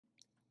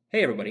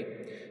Hey everybody!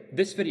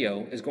 This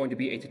video is going to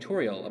be a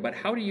tutorial about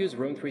how to use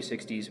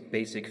Room360's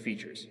basic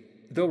features.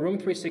 Though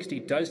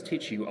Room360 does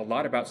teach you a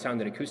lot about sound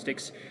and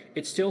acoustics,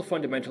 it's still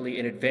fundamentally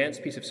an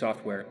advanced piece of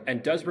software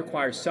and does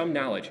require some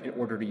knowledge in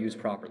order to use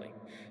properly.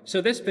 So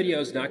this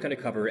video is not going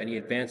to cover any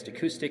advanced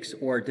acoustics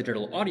or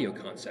digital audio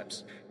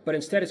concepts, but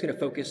instead is going to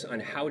focus on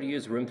how to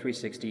use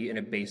Room360 in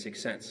a basic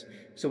sense.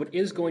 So it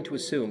is going to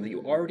assume that you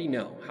already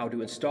know how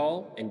to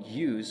install and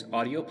use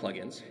audio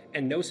plugins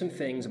and know some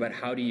things about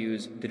how to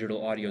use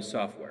digital audio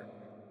software.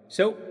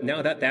 So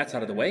now that that's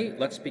out of the way,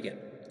 let's begin.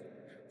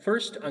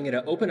 First, I'm going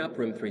to open up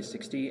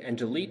Room360 and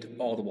delete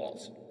all the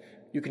walls.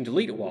 You can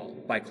delete a wall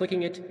by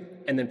clicking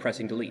it and then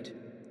pressing delete.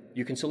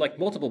 You can select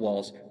multiple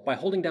walls by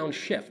holding down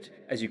Shift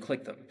as you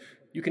click them.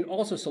 You can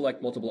also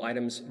select multiple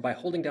items by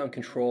holding down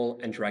Control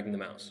and dragging the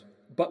mouse.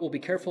 But we'll be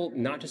careful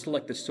not to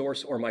select the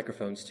source or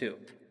microphones too.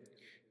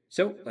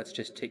 So let's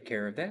just take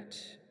care of that.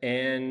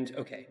 And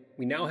okay,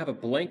 we now have a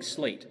blank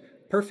slate,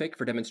 perfect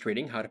for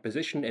demonstrating how to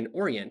position and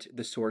orient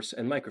the source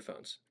and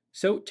microphones.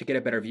 So to get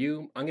a better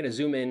view, I'm going to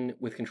zoom in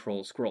with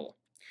Control Scroll.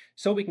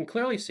 So we can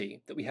clearly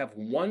see that we have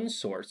one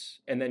source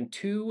and then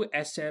two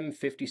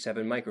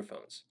SM57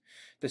 microphones.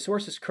 The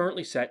source is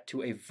currently set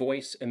to a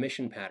voice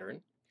emission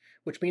pattern,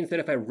 which means that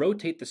if I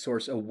rotate the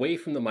source away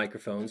from the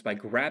microphones by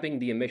grabbing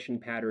the emission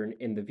pattern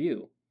in the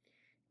view,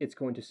 it's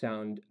going to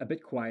sound a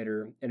bit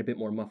quieter and a bit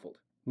more muffled,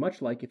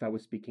 much like if I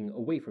was speaking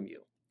away from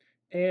you.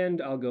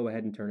 And I'll go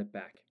ahead and turn it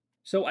back.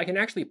 So I can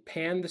actually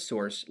pan the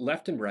source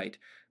left and right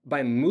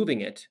by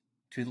moving it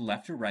to the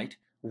left or right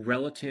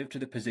relative to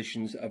the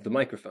positions of the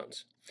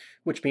microphones,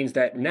 which means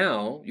that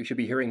now you should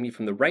be hearing me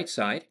from the right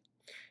side,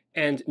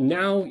 and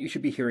now you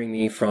should be hearing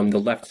me from the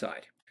left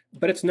side.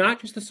 But it's not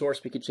just the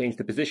source we could change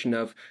the position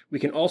of, we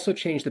can also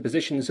change the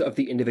positions of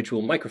the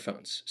individual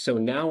microphones. So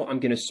now I'm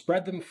going to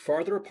spread them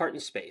farther apart in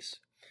space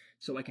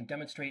so I can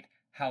demonstrate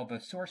how the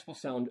source will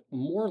sound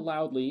more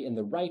loudly in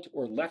the right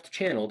or left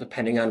channel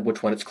depending on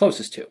which one it's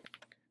closest to.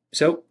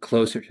 So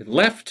closer to the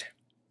left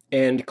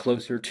and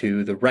closer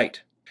to the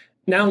right.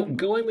 Now,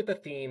 going with the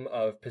theme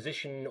of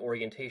position,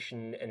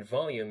 orientation, and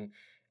volume,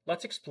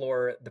 let's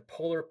explore the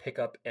polar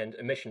pickup and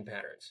emission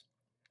patterns.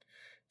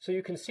 So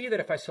you can see that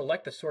if I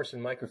select the source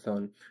and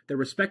microphone, the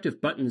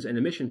respective buttons and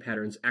emission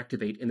patterns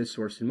activate in the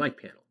source and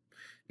mic panel.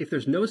 If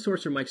there's no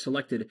source or mic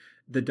selected,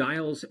 the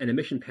dials and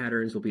emission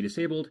patterns will be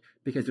disabled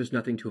because there's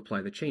nothing to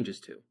apply the changes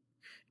to.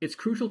 It's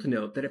crucial to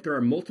note that if there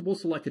are multiple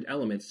selected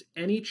elements,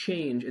 any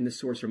change in the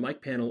source or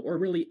mic panel, or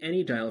really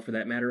any dial for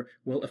that matter,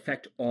 will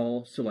affect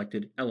all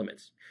selected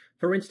elements.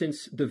 For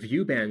instance, the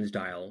view bands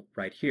dial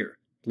right here,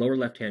 lower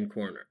left-hand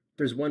corner.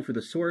 There's one for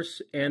the source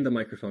and the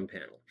microphone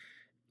panel.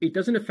 It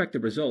doesn't affect the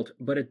result,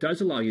 but it does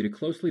allow you to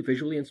closely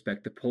visually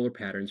inspect the polar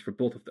patterns for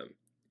both of them.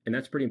 And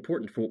that's pretty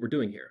important for what we're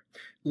doing here.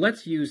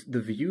 Let's use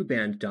the view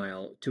band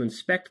dial to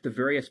inspect the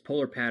various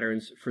polar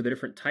patterns for the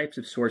different types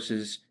of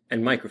sources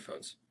and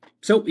microphones.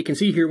 So we can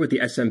see here with the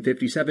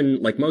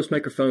SM57, like most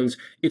microphones,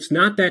 it's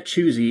not that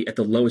choosy at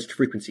the lowest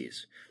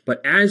frequencies.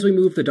 But as we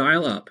move the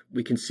dial up,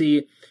 we can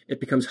see it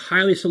becomes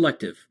highly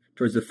selective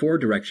towards the forward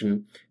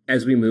direction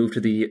as we move to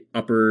the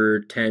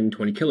upper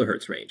 10-20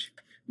 kilohertz range.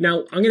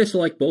 Now, I'm going to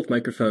select both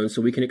microphones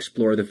so we can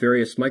explore the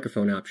various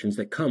microphone options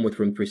that come with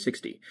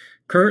Room360.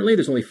 Currently,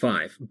 there's only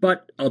 5,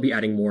 but I'll be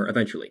adding more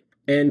eventually.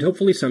 And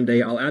hopefully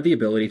someday I'll add the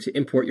ability to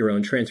import your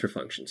own transfer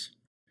functions.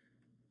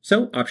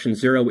 So, option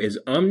 0 is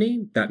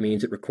Omni. That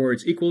means it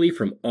records equally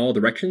from all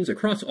directions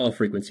across all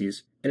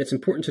frequencies. And it's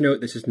important to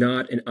note this is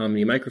not an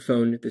Omni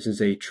microphone. This is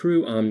a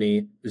true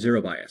Omni,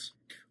 zero bias.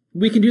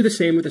 We can do the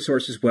same with the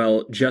source as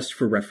well, just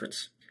for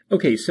reference.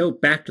 Okay, so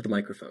back to the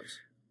microphones.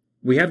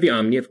 We have the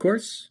Omni, of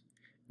course,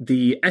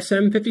 the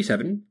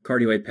SM57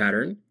 cardioid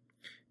pattern,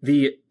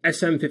 the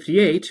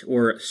SM58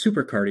 or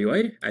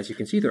supercardioid. As you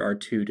can see, there are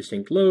 2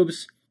 distinct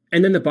lobes,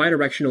 and then the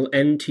bidirectional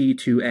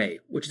NT2A,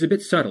 which is a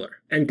bit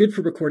subtler and good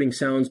for recording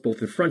sounds both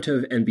in front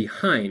of and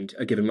behind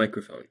a given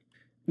microphone.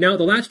 Now,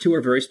 the last 2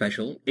 are very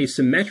special, a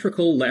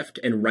symmetrical left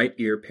and right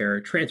ear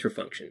pair transfer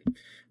function.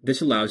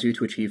 This allows you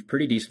to achieve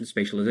pretty decent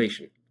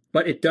spatialization,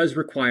 but it does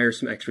require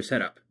some extra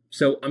setup.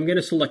 So I'm going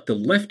to select the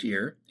left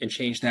ear and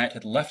change that to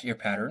the left ear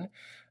pattern,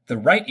 the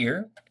right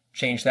ear,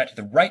 change that to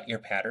the right ear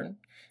pattern,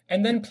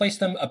 and then place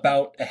them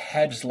about a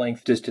head's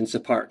length distance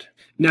apart.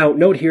 Now,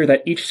 note here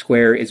that each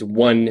square is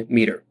 1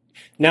 meter.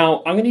 Now,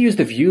 I'm going to use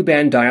the view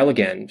band dial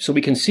again so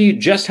we can see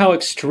just how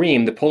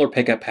extreme the polar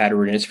pickup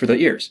pattern is for the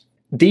ears.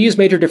 These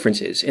major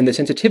differences in the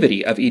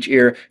sensitivity of each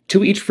ear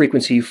to each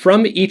frequency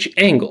from each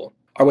angle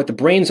are what the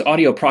brain's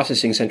audio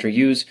processing center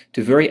use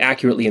to very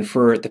accurately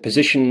infer the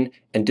position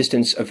and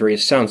distance of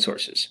various sound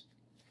sources.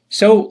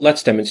 So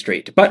let's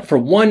demonstrate, but for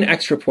one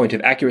extra point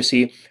of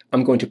accuracy,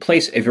 I'm going to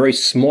place a very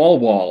small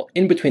wall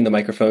in between the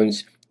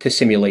microphones to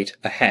simulate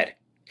a head.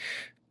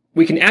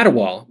 We can add a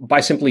wall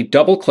by simply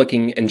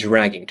double-clicking and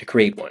dragging to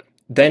create one.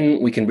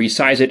 Then we can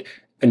resize it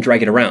and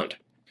drag it around.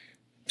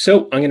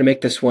 So I'm going to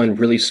make this one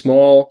really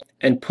small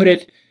and put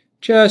it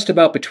just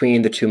about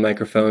between the 2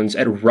 microphones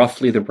at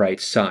roughly the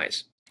right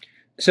size.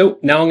 So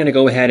now I'm going to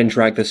go ahead and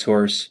drag the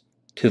source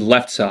to the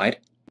left side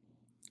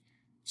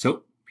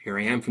So here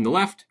I am from the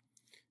left,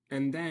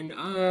 and then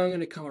I'm going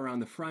to come around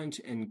the front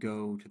and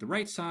go to the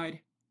right side,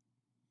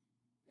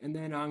 and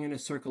then I'm going to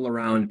circle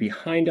around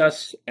behind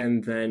us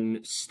and then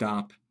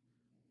stop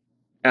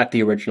at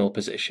the original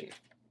position.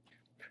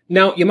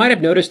 Now, you might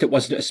have noticed it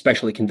wasn't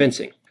especially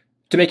convincing.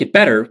 To make it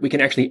better, we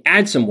can actually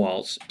add some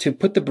walls to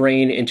put the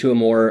brain into a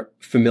more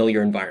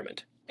familiar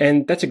environment.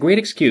 And that's a great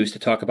excuse to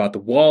talk about the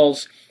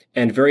walls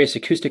and various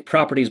acoustic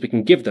properties we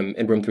can give them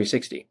in Room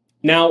 360.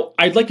 Now,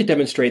 I'd like to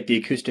demonstrate the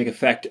acoustic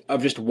effect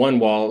of just one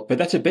wall, but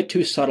that's a bit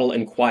too subtle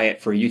and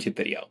quiet for a YouTube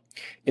video.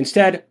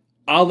 Instead,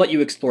 I'll let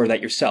you explore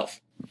that yourself.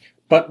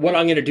 But what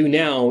I'm going to do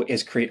now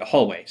is create a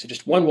hallway. So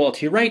just one wall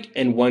to your right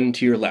and one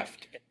to your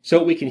left.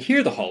 So we can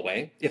hear the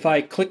hallway if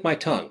I click my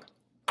tongue.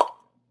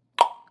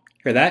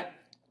 Hear that?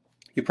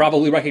 You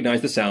probably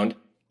recognize the sound.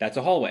 That's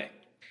a hallway.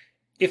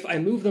 If I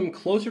move them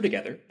closer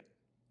together,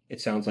 it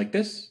sounds like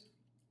this.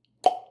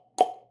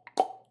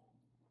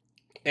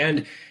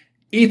 And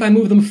if I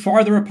move them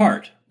farther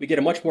apart, we get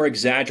a much more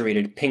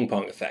exaggerated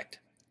ping-pong effect.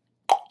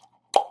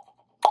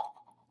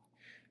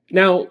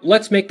 Now,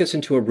 let's make this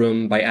into a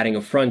room by adding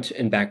a front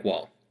and back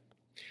wall.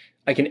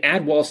 I can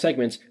add wall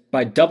segments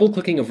by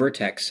double-clicking a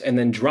vertex and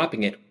then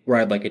dropping it where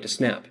I'd like it to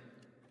snap.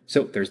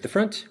 So there's the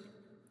front,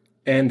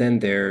 and then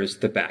there's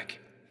the back.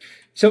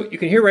 So you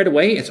can hear right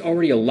away, it's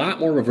already a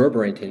lot more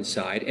reverberant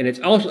inside, and it's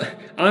also,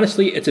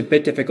 honestly, it's a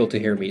bit difficult to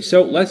hear me.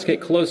 So let's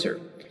get closer.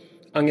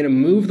 I'm going to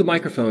move the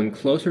microphone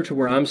closer to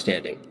where I'm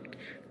standing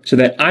so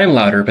that I'm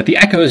louder, but the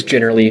echoes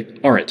generally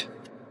aren't.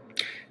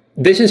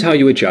 This is how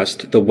you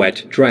adjust the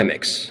wet-dry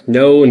mix.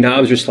 No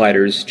knobs or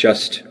sliders,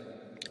 just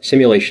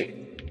simulation.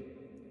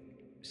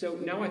 So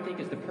now I think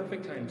is the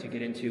perfect time to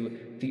get into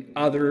the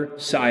other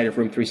side of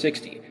Room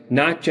 360.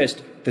 Not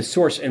just the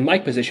source and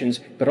mic positions,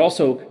 but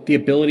also the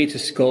ability to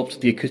sculpt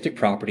the acoustic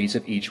properties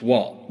of each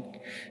wall.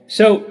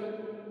 So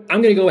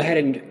I'm going to go ahead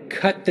and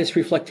cut this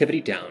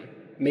reflectivity down,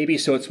 maybe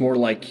so it's more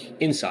like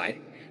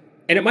inside.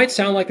 And it might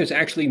sound like there's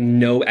actually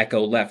no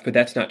echo left, but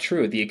that's not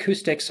true. The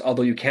acoustics,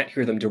 although you can't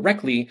hear them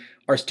directly,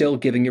 are still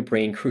giving your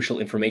brain crucial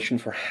information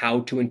for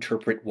how to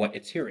interpret what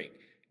it's hearing.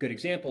 Good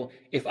example,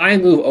 if I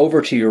move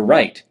over to your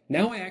right,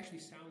 now I actually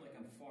sound like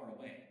I'm far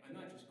away. I'm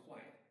not just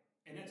quiet.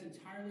 And that's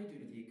entirely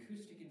due to the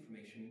acoustic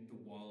information the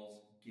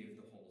walls give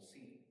the whole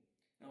scene.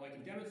 Now I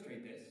can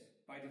demonstrate this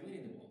by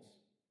deleting the walls.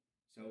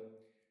 So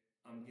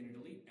I'm going to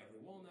delete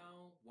every wall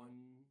now, 1,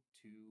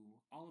 2,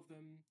 all of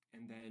them,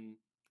 and then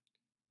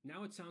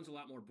now it sounds a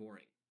lot more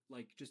boring,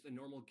 like just a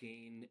normal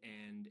gain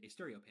and a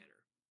stereo panner.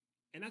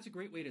 And that's a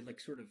great way to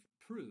sort of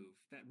prove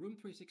that Room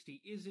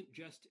 360 isn't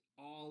just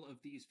all of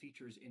these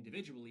features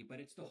individually,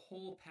 but it's the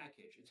whole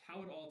package. It's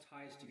how it all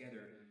ties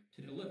together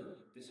to deliver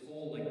this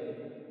whole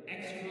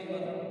extra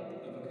level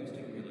of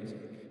acoustic realism.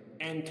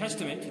 And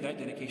testament to that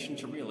dedication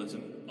to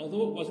realism,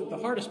 although it wasn't the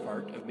hardest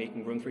part of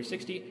making Room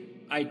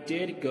 360, I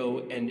did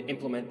go and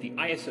implement the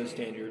ISO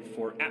standard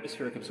for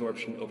atmospheric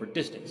absorption over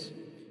distance.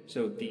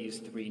 So these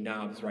 3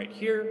 knobs right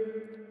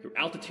here, your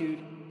altitude,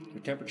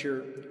 your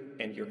temperature,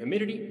 and your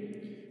humidity,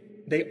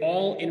 they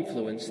all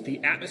influence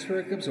the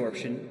atmospheric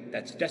absorption,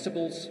 that's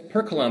decibels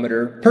per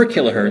kilometer per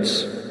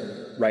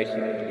kilohertz, right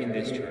here in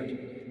this chart.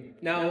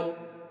 Now,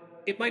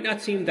 it might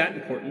not seem that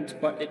important,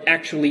 but it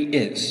actually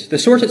is. The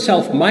source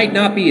itself might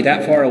not be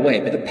that far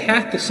away, but the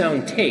path the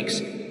sound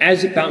takes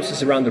as it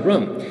bounces around the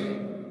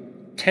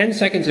room, 10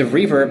 seconds of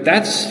reverb,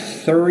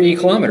 that's 30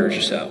 kilometers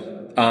or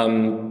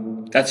so.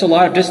 That's a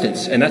lot of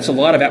distance, and that's a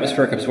lot of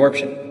atmospheric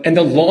absorption. And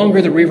the longer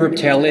the reverb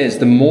tail is,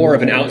 the more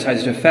of an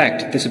outsized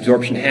effect this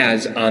absorption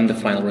has on the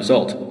final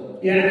result.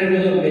 Yeah, and a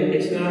little bit,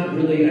 it's not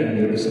really a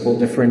noticeable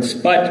difference,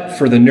 but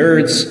for the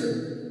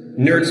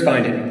nerds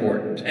find it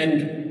important.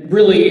 And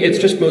really, it's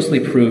just mostly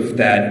proof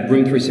that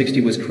Room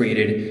 360 was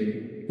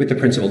created with the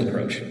principled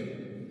approach.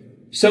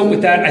 So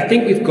with that, I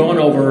think we've gone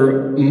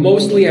over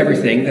mostly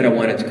everything that I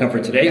wanted to cover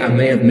today. I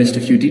may have missed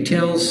a few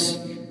details.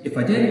 If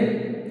I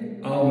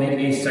did, I'll make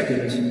a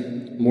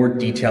second, more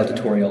detailed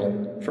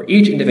tutorial for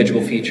each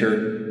individual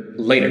feature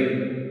later.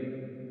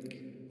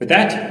 With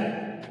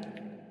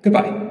that,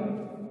 goodbye.